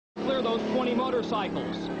those 20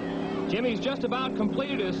 motorcycles. Jimmy's just about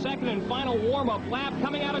completed his second and final warm-up lap,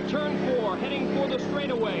 coming out of turn 4, heading for the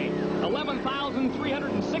straightaway.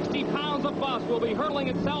 11,360 pounds of bus will be hurtling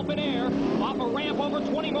itself in air off a ramp over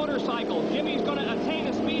 20 motorcycles. Jimmy's going to attain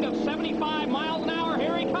a speed of 75 miles an hour.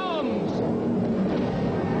 Here he comes.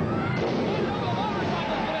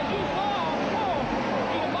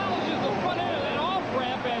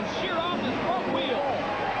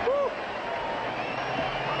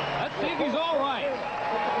 He's all right.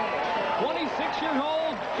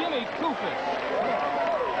 26-year-old Jimmy Kufis.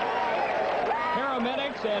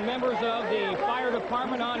 Paramedics and members of the fire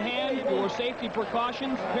department on hand for safety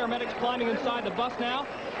precautions. Paramedics climbing inside the bus now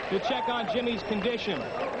to check on Jimmy's condition.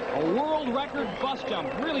 A world record bus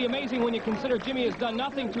jump. Really amazing when you consider Jimmy has done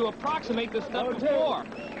nothing to approximate this stuff before.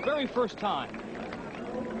 Very first time.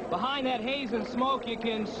 Behind that haze and smoke, you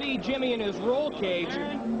can see Jimmy in his roll cage.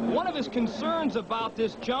 One of his concerns about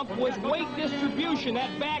this jump was weight distribution.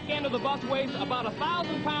 That back end of the bus weighs about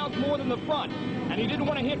 1,000 pounds more than the front, and he didn't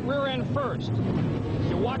want to hit rear end first. If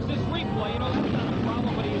you watch this replay, you know that's not a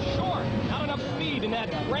problem, but he is short. Not enough speed in that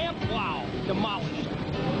ramp. Wow, demolished.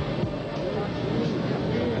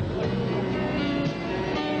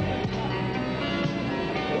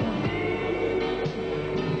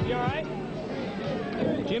 You all right?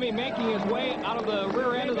 Jimmy making his way out of the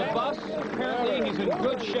rear end of the bus. Apparently he's in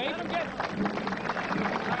good shape.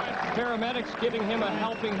 Paramedics giving him a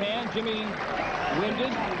helping hand. Jimmy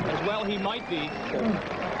winded, as well he might be.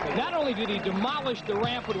 Not only did he demolish the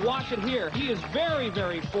ramp, but watch it here. He is very,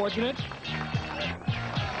 very fortunate.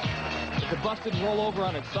 If the bus didn't roll over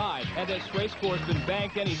on its side, had that race course been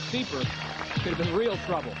banked any steeper, could have been real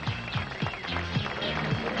trouble.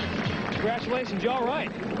 Congratulations, you all right?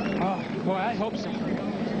 Oh, boy, I hope so.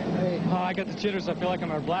 Oh, I got the jitters. I feel like I'm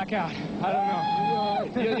going to black out. I don't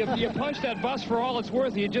know. You punched that bus for all it's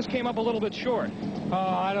worth. You just came up a little bit short. Oh,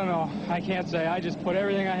 I don't know. I can't say. I just put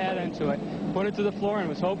everything I had into it. Put it to the floor and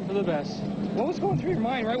was hoping for the best. What was going through your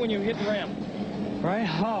mind right when you hit the ramp? Right?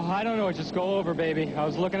 Oh, I don't know. Just go over, baby. I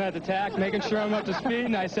was looking at the tack, making sure I'm up to speed,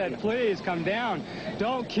 and I said, please, come down.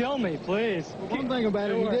 Don't kill me, please. One thing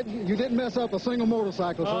about it, you didn't mess up a single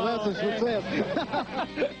motorcycle, so that's a success.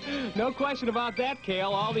 No question about that,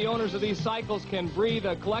 Cale. All the owners of these cycles can breathe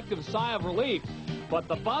a collective sigh of relief. But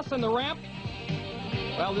the bus and the ramp,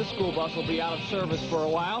 well, this school bus will be out of service for a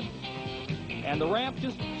while. And the ramp,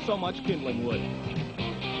 just so much kindling wood.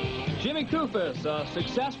 Jimmy Kufis, a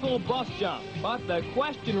successful bus jump. But the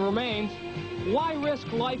question remains, why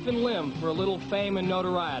risk life and limb for a little fame and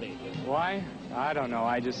notoriety? Why? I don't know.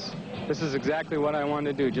 This is exactly what I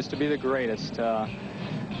wanted to do, just to be the greatest.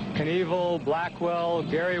 Knievel, Blackwell,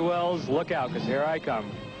 Gary Wells, look out, because here I come.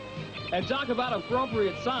 And talk about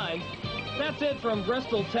appropriate signs. That's it from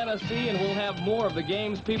Bristol, Tennessee, and we'll have more of the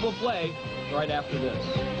games people play right after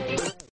this.